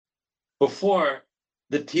Before,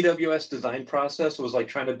 the TWS design process was like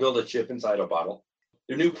trying to build a chip inside a bottle.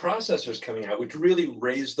 There are new processors coming out, which really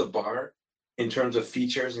raise the bar in terms of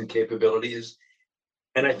features and capabilities.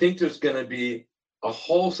 And I think there's going to be a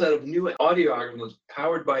whole set of new audio algorithms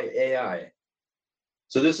powered by AI.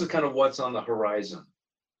 So this is kind of what's on the horizon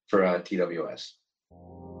for TWS.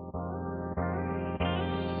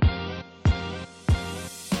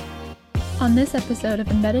 On this episode of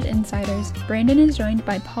Embedded Insiders, Brandon is joined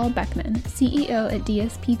by Paul Beckman, CEO at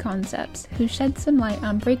DSP Concepts, who sheds some light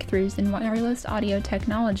on breakthroughs in wireless audio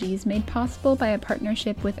technologies made possible by a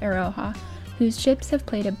partnership with Airoha, whose chips have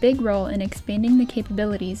played a big role in expanding the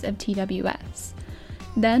capabilities of TWS.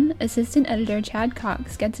 Then, assistant editor Chad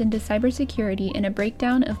Cox gets into cybersecurity in a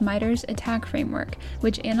breakdown of MITRE's attack framework,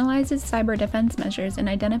 which analyzes cyber defense measures and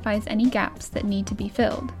identifies any gaps that need to be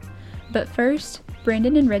filled. But first,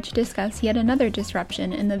 Brandon and Rich discuss yet another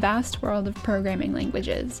disruption in the vast world of programming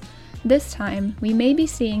languages. This time, we may be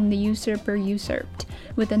seeing the usurper usurped,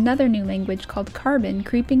 with another new language called Carbon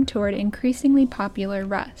creeping toward increasingly popular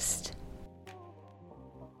Rust.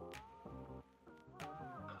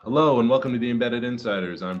 Hello and welcome to the Embedded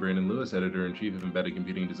Insiders. I'm Brandon Lewis, Editor-in-Chief of Embedded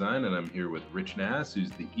Computing Design, and I'm here with Rich Nass,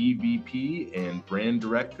 who's the EVP and Brand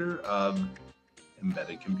Director of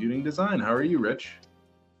Embedded Computing Design. How are you, Rich?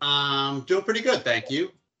 Doing pretty good, thank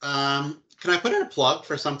you. Can I put in a plug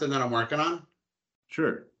for something that I'm working on?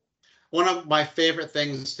 Sure. One of my favorite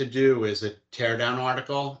things to do is a teardown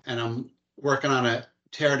article, and I'm working on a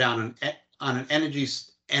teardown on an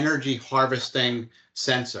energy harvesting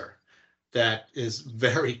sensor that is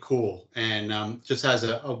very cool and just has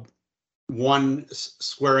a 1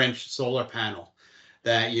 square inch solar panel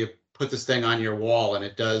that you put this thing on your wall, and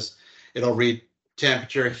it'll read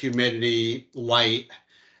temperature, humidity, light,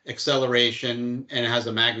 acceleration, and it has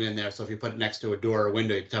a magnet in there. So if you put it next to a door or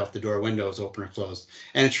window, you can tell if the door or window is open or closed.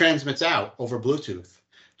 And it transmits out over Bluetooth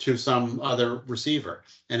to some other receiver.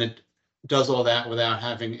 And it does all that without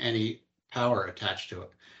having any power attached to it.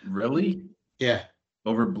 Really? Yeah.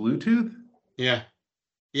 Over Bluetooth? Yeah.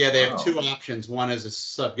 Yeah, they have two options. One is a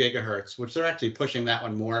sub-gigahertz, which they're actually pushing that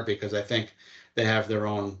one more because I think they have their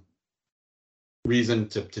own reason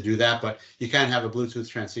to do that. But you can have a Bluetooth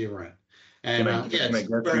transceiver in it. And can I guess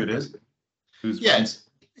who it is? Who's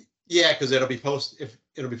because it'll be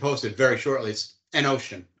posted very shortly. It's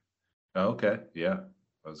EnOcean. Oh, okay, yeah,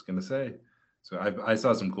 I was gonna say. So I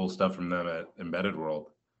saw some cool stuff from them at Embedded World,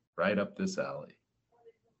 right up this alley.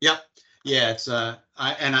 Yep. Yeah, it's I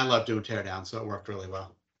love doing teardown, so it worked really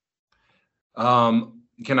well.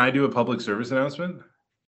 Can I do a public service announcement?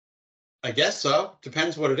 I guess so.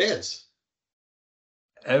 Depends what it is.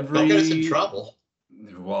 Don't get us in trouble.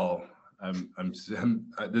 Well,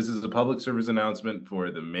 this is a public service announcement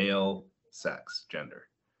for the male sex gender.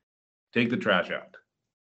 Take the trash out.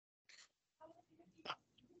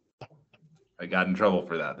 I got in trouble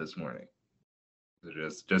for that this morning.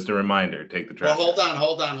 Just a reminder, take the trash out. Well,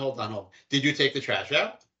 hold on. Did you take the trash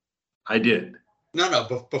out? I did.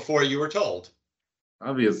 No, before you were told.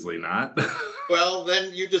 Obviously not. Well,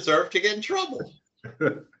 then you deserve to get in trouble.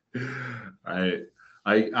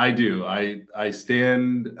 I do. I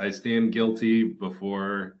stand guilty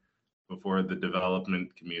before the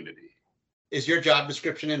development community. Is your job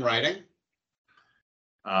description in writing?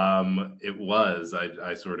 It was.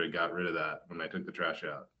 I sort of got rid of that when I took the trash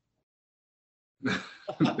out.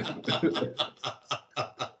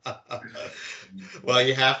 Well,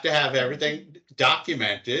 you have to have everything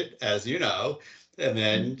documented, as you know, and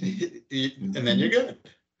then you're good.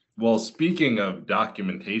 Well, speaking of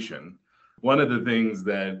documentation, one of the things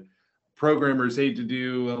that programmers hate to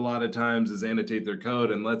do a lot of times is annotate their code,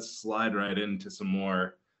 and let's slide right into some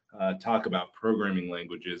more talk about programming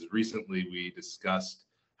languages. Recently, we discussed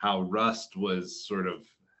how Rust was sort of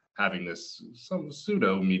having some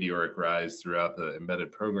pseudo meteoric rise throughout the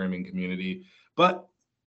embedded programming community. But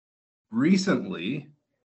recently,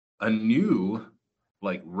 a new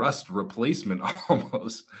Rust replacement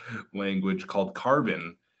almost language called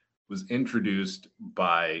Carbon was introduced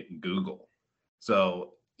by Google.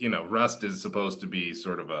 So, Rust is supposed to be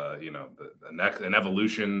sort of an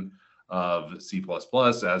evolution of C++,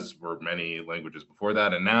 as were many languages before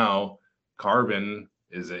that. And now Carbon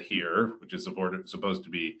is here, which is supposed to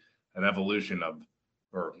be an evolution of,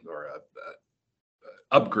 or a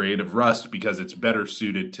upgrade of Rust, because it's better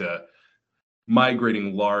suited to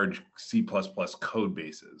migrating large C++ code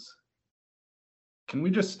bases. Can we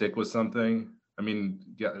just stick with something? I mean,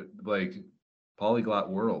 yeah, polyglot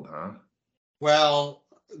world, huh? Well,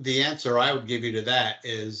 the answer I would give you to that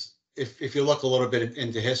is, if you look a little bit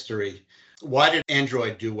into history, why did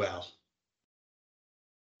Android do well?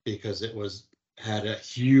 Because it had a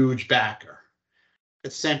huge backer.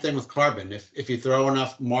 It's the same thing with Carbon. If you throw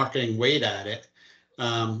enough marketing weight at it,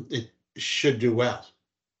 it should do well.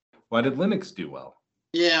 Why did Linux do well?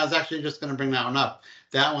 Yeah, I was actually just going to bring that one up.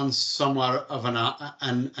 That one's somewhat of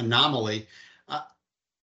an anomaly.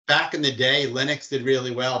 Back in the day, Linux did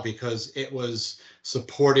really well because it was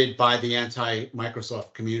supported by the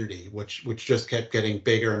anti-Microsoft community, which just kept getting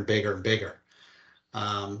bigger and bigger and bigger.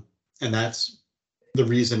 And that's the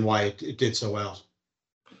reason why it did so well.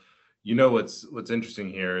 You know, what's interesting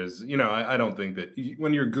here is, I don't think that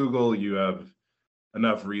when you're Google, you have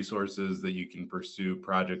enough resources that you can pursue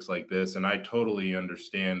projects like this. And I totally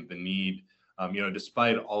understand the need,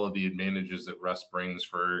 despite all of the advantages that Rust brings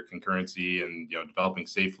for concurrency and, developing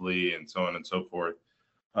safely and so on and so forth.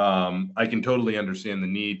 I can totally understand the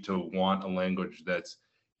need to want a language that's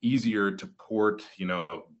easier to port,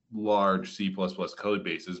 large C++ code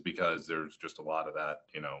bases, because there's just a lot of that,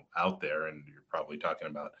 out there. And you're probably talking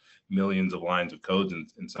about millions of lines of codes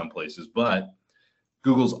in some places. But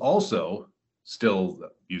Google's also still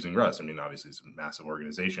using Rust. I mean, obviously it's a massive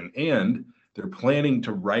organization, and they're planning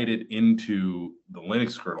to write it into the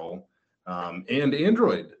Linux kernel and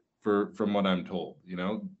Android, from what I'm told.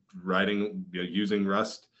 Writing, using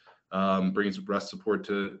Rust, brings Rust support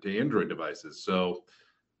to Android devices. So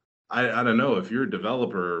I don't know, if you're a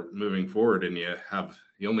developer moving forward and you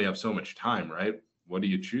only have so much time, right? What do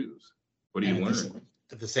you choose? What do you learn?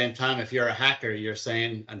 At the same time, if you're a hacker, you're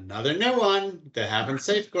saying another new one. They haven't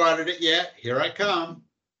safeguarded it yet. Here I come.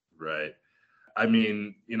 Right. I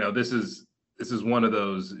mean, this is one of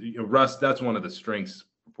those, Rust. That's one of the strengths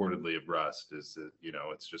purportedly of Rust, is that,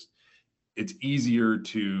 it's easier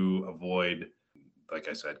to avoid, like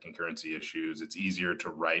I said, concurrency issues. It's easier to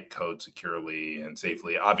write code securely and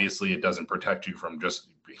safely. Obviously, it doesn't protect you from just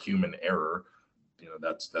human error.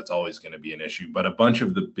 That's always going to be an issue. But a bunch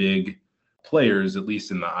of the big players, at least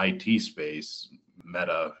in the IT space,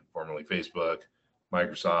 Meta, formerly Facebook,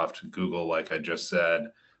 Microsoft, Google, like I just said,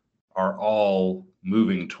 are all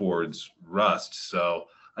moving towards Rust. So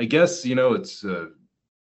I guess, it's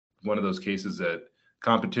one of those cases that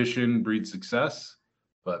competition breeds success.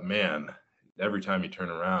 But man, every time you turn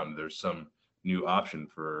around, there's some new option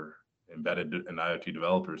for embedded and IoT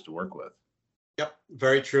developers to work with. Yep,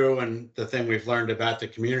 very true. And the thing we've learned about the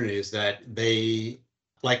community is that they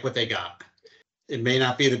like what they got. It may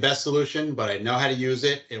not be the best solution, but I know how to use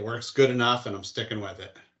it. It works good enough, and I'm sticking with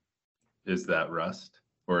it. Is that Rust,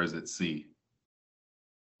 or is it C?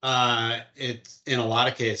 It's, in a lot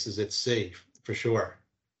of cases, it's C for sure.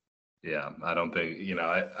 Yeah, I don't think,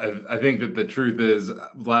 I think that the truth is,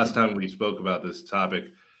 last time we spoke about this topic,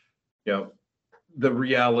 the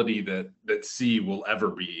reality that C will ever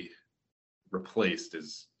be replaced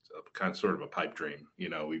is sort of a pipe dream.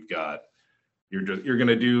 We've got, you're going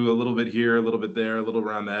to do a little bit here, a little bit there, a little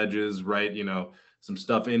around the edges, right? Some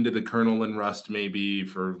stuff into the kernel in Rust maybe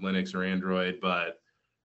for Linux or Android, but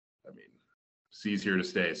I mean, C's here to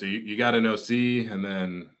stay. So you got to know C, and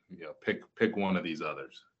then pick one of these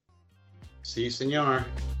others. Si, senor.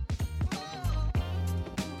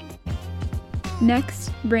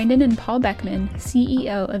 Next, Brandon and Paul Beckman,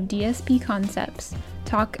 CEO of DSP Concepts,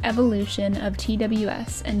 talk evolution of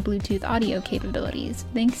TWS and Bluetooth audio capabilities,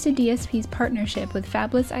 thanks to DSP's partnership with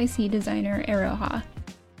fabless IC designer Aeroha.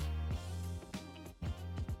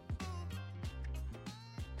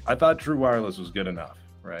 I thought True Wireless was good enough,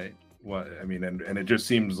 right? And it just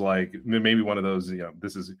seems like maybe one of those,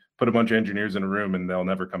 this is put a bunch of engineers in a room and they'll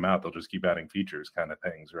never come out. They'll just keep adding features kind of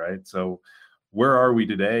things, right? So where are we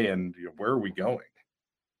today, and where are we going?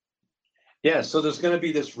 Yeah, so there's going to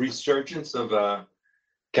be this resurgence of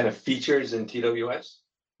kind of features in TWS.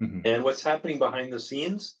 Mm-hmm. And what's happening behind the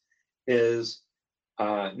scenes is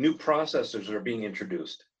new processors are being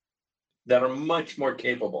introduced that are much more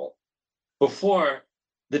capable. Before,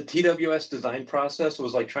 the TWS design process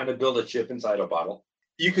was like trying to build a chip inside a bottle.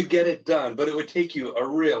 You could get it done, but it would take you a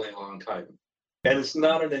really long time. And it's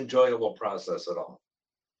not an enjoyable process at all.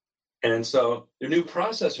 And so the new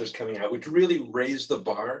processors coming out, which really raise the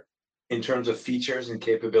bar in terms of features and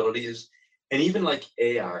capabilities, and even like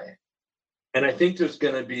AI. And I think there's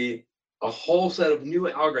going to be a whole set of new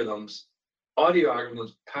algorithms, audio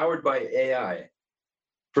algorithms powered by AI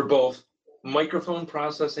for both microphone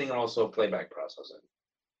processing and also playback processing.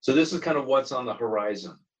 So this is kind of what's on the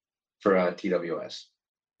horizon for TWS.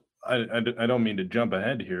 I don't mean to jump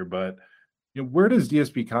ahead here, but where does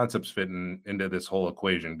DSP Concepts fit into this whole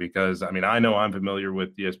equation? Because I know I'm familiar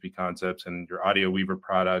with DSP Concepts and your Audio Weaver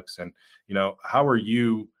products, and how are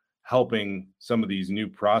you helping some of these new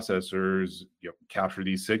processors capture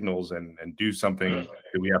these signals and do something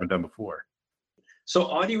that we haven't done before? So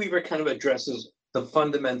AudioWeaver kind of addresses the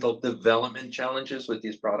fundamental development challenges with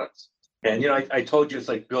these products. And, I told you it's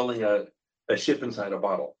like building a ship inside a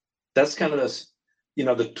bottle. That's kind of this,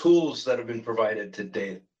 the tools that have been provided to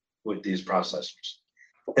date with these processors.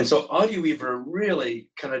 And so AudioWeaver really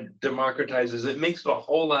kind of democratizes it, makes it a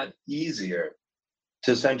whole lot easier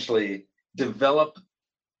to essentially develop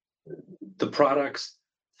the products,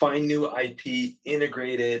 find new IP,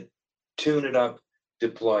 integrate it, tune it up,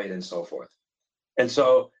 deploy it, and so forth. And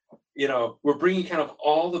so, we're bringing kind of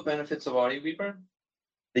all the benefits of AudioWeaver,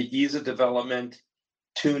 the ease of development,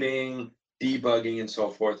 tuning, debugging, and so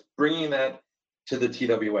forth, bringing that to the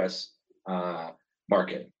TWS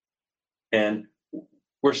market. And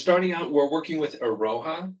we're working with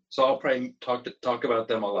Aroha, so I'll probably talk about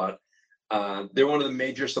them a lot. They're one of the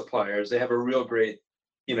major suppliers. They have a real great,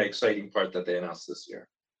 exciting part that they announced this year.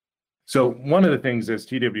 So one of the things as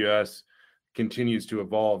TWS continues to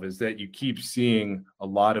evolve is that you keep seeing a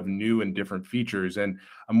lot of new and different features. And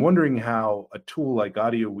I'm wondering how a tool like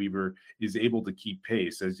AudioWeaver is able to keep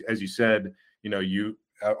pace. As you said, you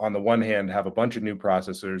on the one hand have a bunch of new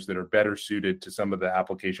processors that are better suited to some of the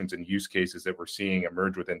applications and use cases that we're seeing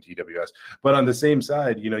emerge within TWS. But on the same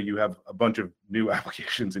side, you have a bunch of new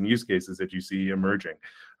applications and use cases that you see emerging.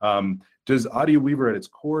 Does AudioWeaver at its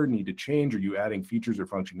core need to change? Are you adding features or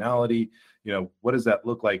functionality? What does that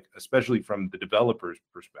look like, especially from the developer's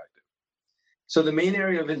perspective? So the main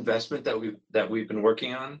area of investment that we've been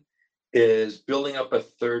working on is building up a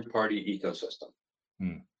third-party ecosystem.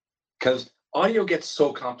 Because audio gets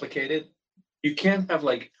so complicated, you can't have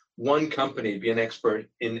like one company be an expert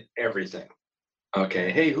in everything.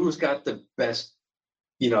 Okay, hey, who's got the best,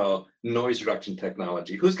 noise reduction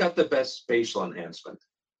technology? Who's got the best spatial enhancement?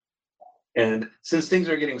 And since things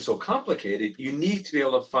are getting so complicated, you need to be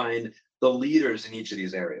able to find the leaders in each of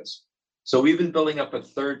these areas. So we've been building up a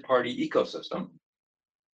third-party ecosystem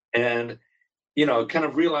and, kind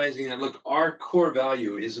of realizing that, look, our core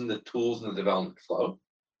value is in the tools and the development flow.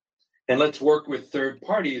 And let's work with third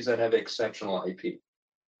parties that have exceptional IP.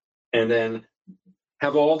 And then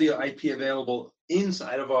have all the IP available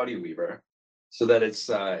inside of AudioWeaver so that it's,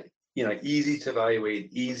 easy to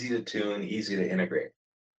evaluate, easy to tune, easy to integrate,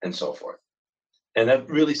 and so forth. And that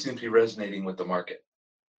really seems to be resonating with the market.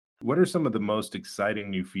 What are some of the most exciting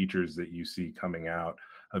new features that you see coming out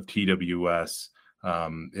of TWS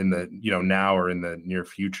in the, now or in the near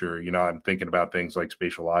future? I'm thinking about things like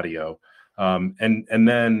spatial audio. And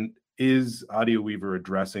then is AudioWeaver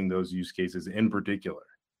addressing those use cases in particular?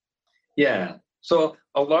 Yeah. So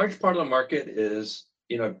a large part of the market is,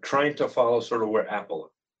 trying to follow sort of where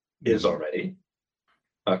Apple is already.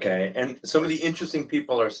 Okay. And some of the interesting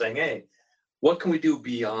people are saying, hey, what can we do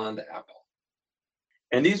beyond Apple?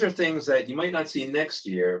 And these are things that you might not see next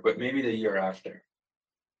year, but maybe the year after.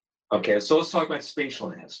 Okay. So let's talk about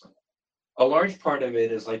spatial enhancement. A large part of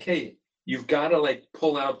it is like, hey, you've got to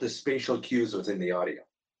pull out the spatial cues within the audio.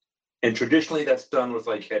 And traditionally that's done with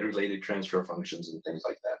head-related transfer functions and things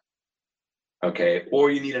like that. Okay,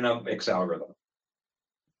 or you need an upmix algorithm.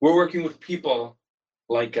 We're working with people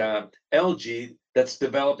like LG that's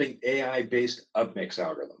developing AI-based upmix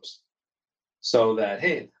algorithms. So that,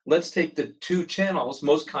 hey, let's take the two channels,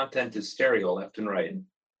 most content is stereo left and right,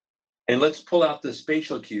 and let's pull out the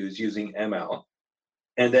spatial cues using ML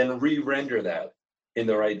and then re-render that in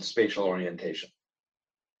the right spatial orientation.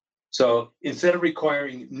 So instead of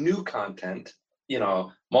requiring new content,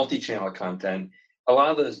 multi-channel content, a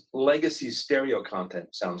lot of the legacy stereo content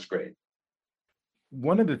sounds great.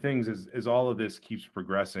 One of the things as all of this keeps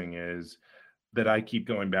progressing is that I keep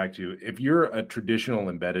going back to, if you're a traditional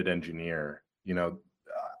embedded engineer,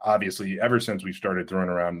 obviously ever since we started throwing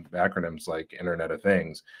around acronyms like Internet of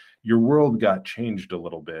Things, your world got changed a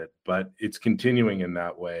little bit, but it's continuing in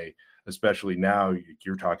that way. Especially now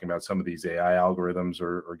you're talking about some of these AI algorithms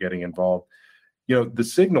are getting involved. The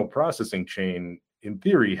signal processing chain in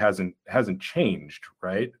theory hasn't changed,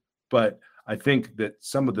 right? But I think that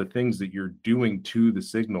some of the things that you're doing to the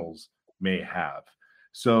signals may have.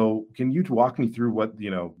 So can you walk me through what,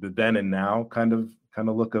 the then and now kind of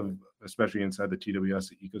look of, especially inside the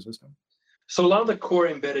TWS ecosystem? So a lot of the core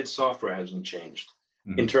embedded software hasn't changed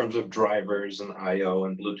in terms of drivers and IO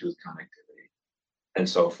and Bluetooth connectivity and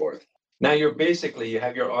so forth. Now you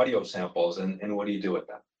have your audio samples and what do you do with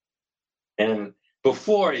them? And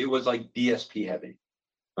before it was like DSP heavy.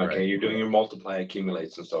 Okay, right. You're doing your multiply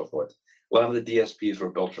accumulates and so forth. A lot of the DSPs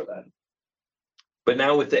were built for that. But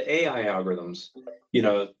now with the AI algorithms,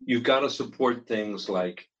 you've got to support things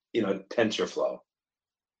like, TensorFlow,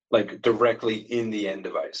 like directly in the end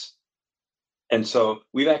device. And so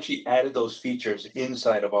we've actually added those features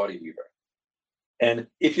inside of AudioWeaver. And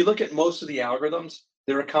if you look at most of the algorithms,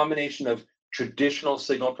 they're a combination of traditional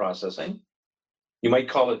signal processing. You might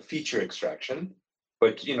call it feature extraction,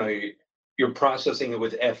 but you're processing it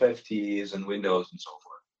with FFTs and windows and so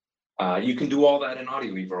forth. You can do all that in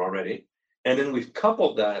AudioWeaver already. And then we've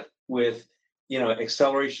coupled that with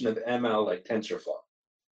acceleration of ML like TensorFlow.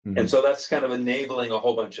 And so that's kind of enabling a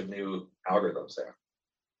whole bunch of new algorithms there.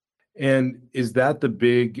 And is that the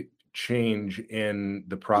big change in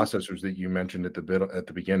the processors that you mentioned at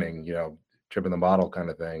the beginning, chip in the model kind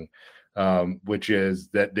of thing, which is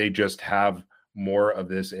that they just have more of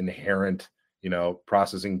this inherent,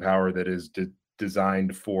 processing power that is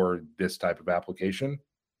designed for this type of application?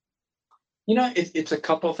 It's a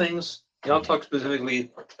couple things. I'll talk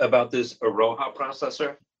specifically about this Aroha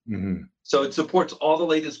processor. So it supports all the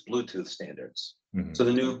latest Bluetooth standards. So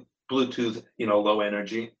the new Bluetooth, low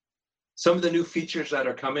energy. Some of the new features that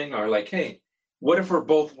are coming are like, hey, what if we're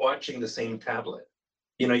both watching the same tablet?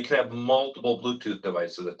 You can have multiple Bluetooth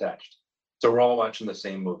devices attached. So we're all watching the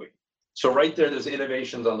same movie. So right there's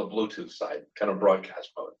innovations on the Bluetooth side, kind of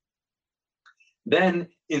broadcast mode. Then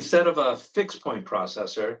instead of a fixed point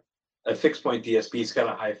processor, a fixed point DSP is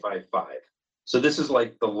got a Hi-Fi 5. So this is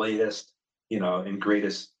like the latest, and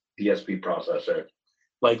greatest DSP processor,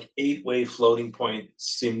 like 8-way floating point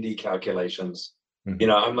SIMD calculations.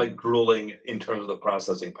 I'm like drooling in terms of the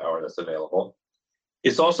processing power that's available.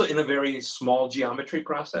 It's also in a very small geometry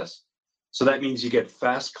process. So that means you get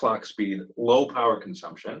fast clock speed, low power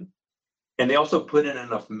consumption. And they also put in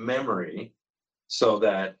enough memory so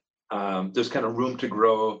that there's kind of room to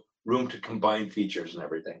grow, room to combine features and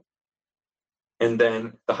everything. And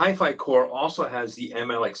then the Hi-Fi core also has the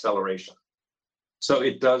ML acceleration. So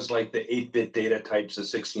it does like the 8-bit data types, the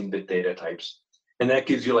 16-bit data types. And that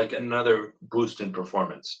gives you like another boost in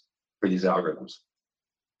performance for these algorithms.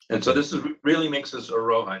 And so this really makes this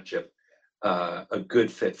Aroha chip a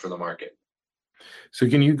good fit for the market. So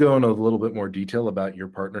can you go in a little bit more detail about your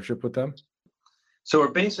partnership with them? So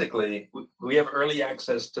we have early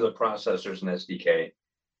access to the processors and SDK.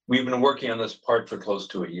 We've been working on this part for close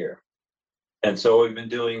to a year. And so what we've been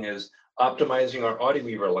doing is optimizing our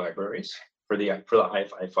AudioWeaver libraries for the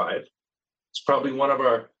Hi-Fi 5. It's probably one of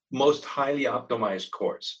our most highly optimized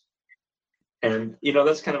cores. And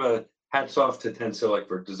that's kind of a hats off to Tensilic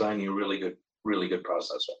for designing a really good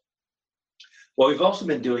processor. What we've also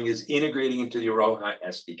been doing is integrating into the Aroha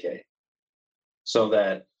SDK so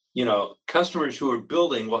that customers who are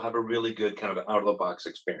building will have a really good kind of out-of-the-box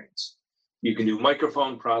experience. You can do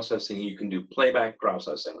microphone processing, you can do playback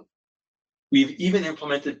processing. We've even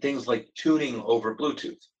implemented things like tuning over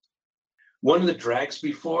Bluetooth. One of the drags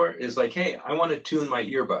before is like, hey, I want to tune my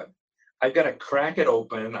earbud. I've got to crack it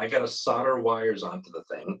open, I got to solder wires onto the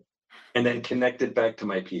thing, and then connect it back to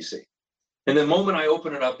my PC. And the moment I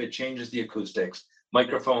open it up, it changes the acoustics.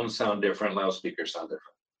 Microphones sound different, loudspeakers sound different.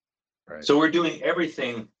 Right. So we're doing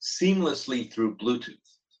everything seamlessly through Bluetooth.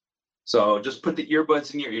 So just put the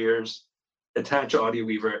earbuds in your ears, attach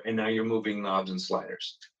AudioWeaver, and now you're moving knobs and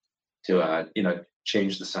sliders to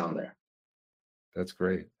change the sound there. That's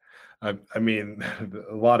great. I mean,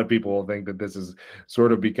 a lot of people will think that this is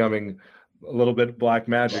sort of becoming a little bit black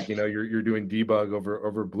magic. You're doing debug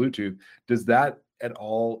over Bluetooth. Does that at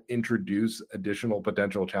all introduce additional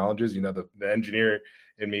potential challenges? The engineer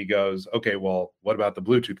in me goes, okay, well, what about the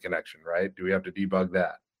Bluetooth connection, right? Do we have to debug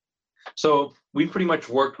that? So we pretty much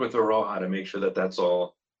worked with Aroha to make sure that that's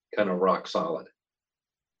all kind of rock solid.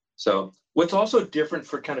 So what's also different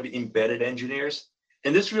for kind of embedded engineers,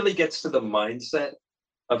 and this really gets to the mindset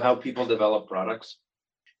of how people develop products.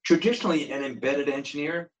 Traditionally, an embedded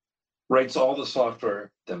engineer writes all the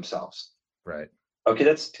software themselves. Right. Okay,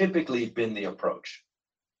 that's typically been the approach.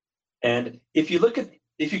 And if you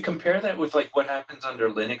compare that with like what happens under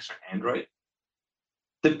Linux or Android,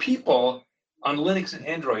 the people on Linux and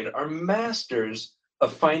Android are masters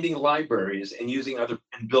of finding libraries and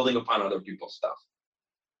and building upon other people's stuff.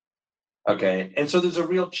 Okay, and so there's a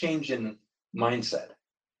real change in mindset.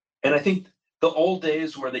 And I think the old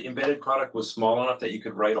days where the embedded product was small enough that you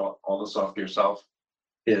could write all the software yourself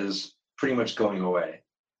is pretty much going away.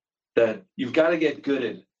 That you've got to get good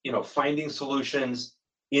at, finding solutions,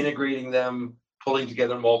 integrating them, pulling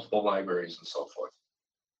together multiple libraries and so forth.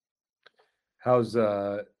 How's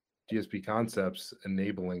DSP Concepts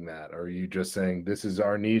enabling that? Are you just saying this is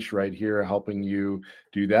our niche right here, helping you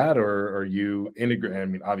do that? Or are you integrate? I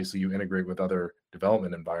mean, obviously you integrate with other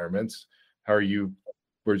development environments.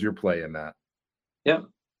 Where's your play in that? Yeah.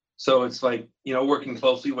 So it's like, working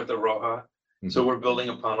closely with Aroha. Mm-hmm. So we're building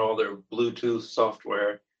upon all their Bluetooth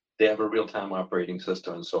software. They have a real-time operating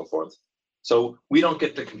system and so forth. So we don't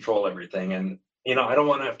get to control everything. And, I don't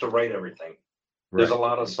want to have to write everything. There's a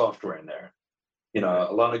lot of software in there.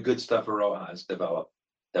 A lot of good stuff Aroha has developed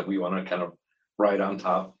that we want to kind of ride on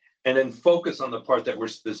top, and then focus on the part that we're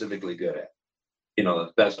specifically good at.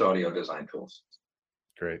 The best audio design tools.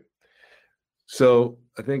 Great. So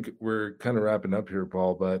I think we're kind of wrapping up here,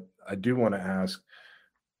 Paul, but I do want to ask,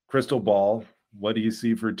 crystal ball, what do you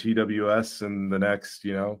see for TWS in the next,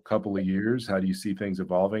 couple of years? How do you see things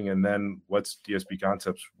evolving? And then what's DSP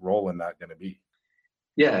Concepts' role in that going to be?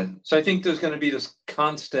 Yeah, so I think there's going to be this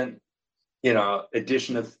constant,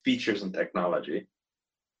 addition of features and technology.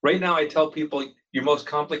 Right now, I tell people your most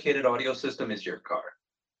complicated audio system is your car.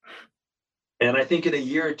 And I think in a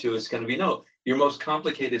year or two, it's going to be, no, your most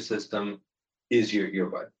complicated system is your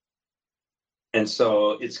earbud. And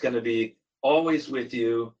so it's going to be always with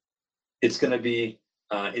you. It's going to be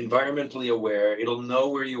environmentally aware. It'll know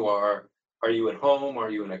where you are. Are you at home?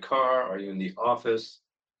 Are you in a car? Are you in the office?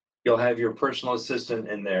 You'll have your personal assistant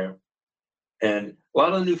in there. And a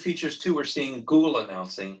lot of new features too, we're seeing Google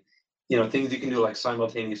announcing, things you can do like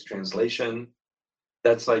simultaneous translation.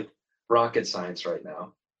 That's like rocket science right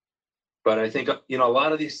now. But I think, a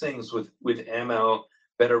lot of these things with ML,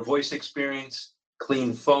 better voice experience,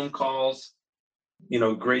 clean phone calls,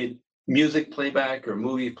 great music playback or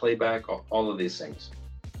movie playback, all of these things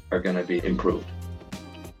are going to be improved.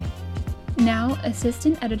 Now,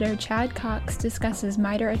 Assistant Editor Chad Cox discusses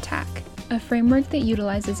MITRE ATT&CK, a framework that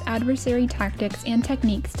utilizes adversary tactics and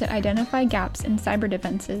techniques to identify gaps in cyber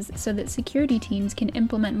defenses so that security teams can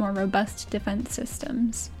implement more robust defense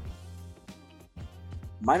systems.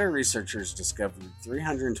 MITRE researchers discovered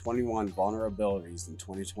 321 vulnerabilities in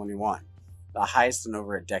 2021, the highest in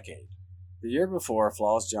over a decade. The year before,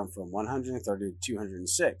 flaws jumped from 130 to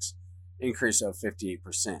 206, increase of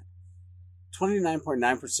 58%.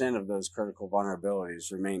 29.9% of those critical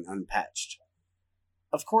vulnerabilities remain unpatched.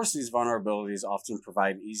 Of course, these vulnerabilities often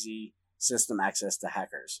provide easy system access to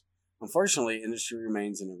hackers. Unfortunately, industry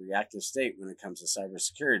remains in a reactive state when it comes to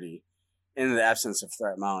cybersecurity. In the absence of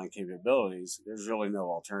threat modeling capabilities, there's really no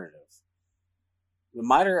alternative. The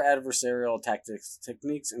MITRE Adversarial Tactics,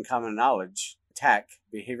 Techniques, and Common Knowledge (ATT&CK)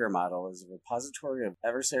 behavior model is a repository of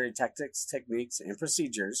adversary tactics, techniques, and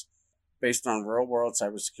procedures based on real-world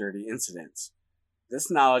cybersecurity incidents. This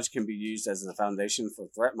knowledge can be used as the foundation for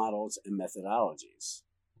threat models and methodologies.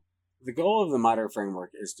 The goal of the MITRE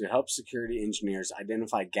framework is to help security engineers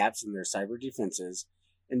identify gaps in their cyber defenses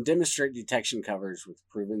and demonstrate detection coverage with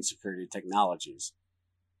proven security technologies.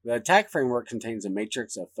 The ATT&CK framework contains a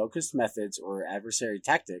matrix of focused methods or adversary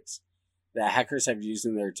tactics that hackers have used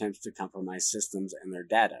in their attempts to compromise systems and their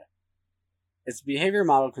data. Its behavior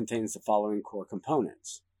model contains the following core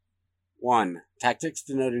components. 1. Tactics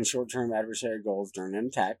denoting short-term adversary goals during an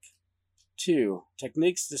attack. 2.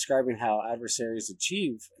 Techniques describing how adversaries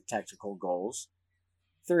achieve tactical goals.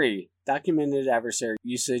 3. Documented adversary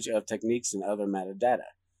usage of techniques and other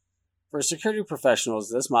metadata. For security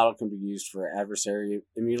professionals, this model can be used for adversary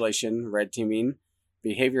emulation, red teaming,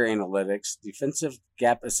 behavior analytics, defensive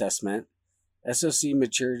gap assessment, SOC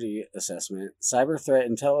maturity assessment, cyber threat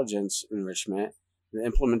intelligence enrichment, and the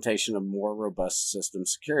implementation of more robust system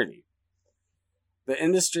security. The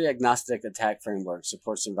industry-agnostic ATT&CK framework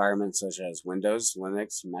supports environments such as Windows,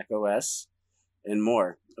 Linux, macOS, and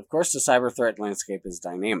more. Of course, the cyber threat landscape is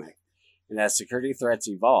dynamic, and as security threats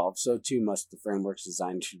evolve, so too must the frameworks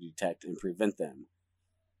designed to detect and prevent them.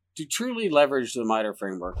 To truly leverage the MITRE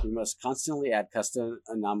framework, we must constantly add custom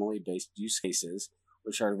anomaly-based use cases,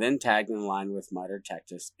 which are then tagged in line with MITRE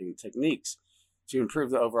tactics and techniques to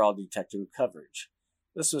improve the overall detection coverage.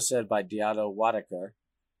 This was said by Diodo Wadekar,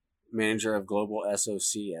 manager of Global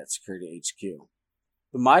SOC at Security HQ.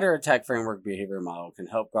 The MITRE ATT&CK framework behavior model can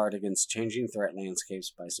help guard against changing threat landscapes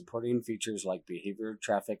by supporting features like behavior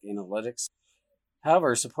traffic analytics.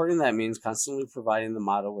 However, supporting that means constantly providing the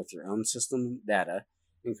model with your own system data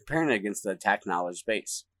and comparing it against the attack knowledge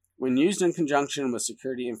base. When used in conjunction with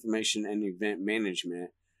security information and event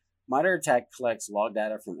management, MITRE ATT&CK collects log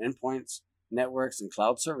data from endpoints, networks, and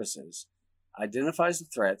cloud services, identifies the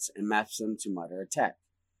threats, and maps them to MITRE ATT&CK.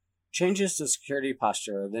 Changes to security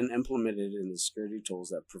posture are then implemented in the security tools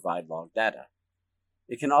that provide log data.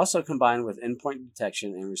 It can also combine with endpoint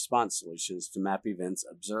detection and response solutions to map events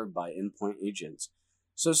observed by endpoint agents,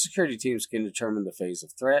 so security teams can determine the phase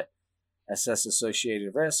of threat, assess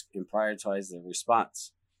associated risk, and prioritize their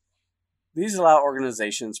response. These allow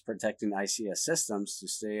organizations protecting ICS systems to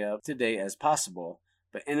stay up to date as possible,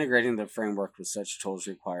 but integrating the framework with such tools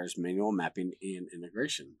requires manual mapping and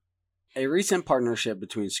integration. A recent partnership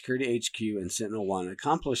between Security HQ and SentinelOne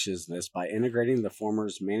accomplishes this by integrating the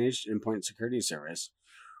former's Managed Endpoint Security Service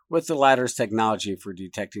with the latter's technology for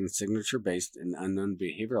detecting signature-based and unknown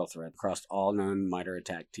behavioral threats across all known MITRE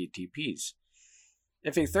ATT&CK TTPs.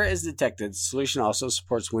 If a threat is detected, the solution also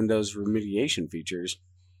supports Windows remediation features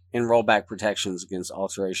and rollback protections against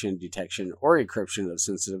alteration, detection, or encryption of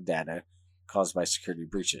sensitive data caused by security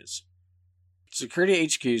breaches. Security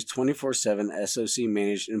HQ's 24/7 SOC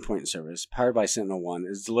managed endpoint service, powered by SentinelOne,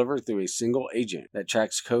 is delivered through a single agent that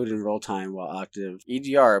tracks code in real time while active.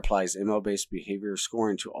 EDR applies ML-based behavior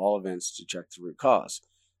scoring to all events to check the root cause,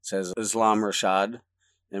 says Islam Rashad,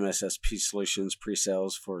 MSSP Solutions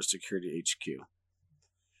Pre-Sales for Security HQ.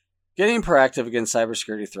 Getting proactive against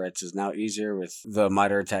cybersecurity threats is now easier with the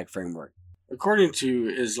MITRE ATT&CK framework. According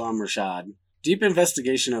to Islam Rashad, deep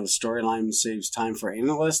investigation of a storyline saves time for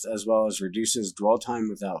analysts as well as reduces dwell time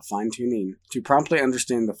without fine-tuning to promptly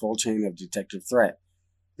understand the full chain of detected threat.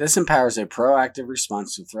 This empowers a proactive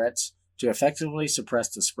response to threats to effectively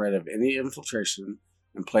suppress the spread of any infiltration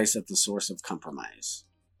and place at the source of compromise.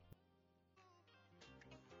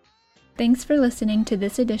 Thanks for listening to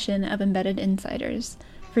this edition of Embedded Insiders.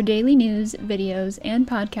 For daily news, videos, and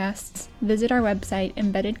podcasts, visit our website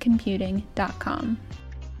embeddedcomputing.com.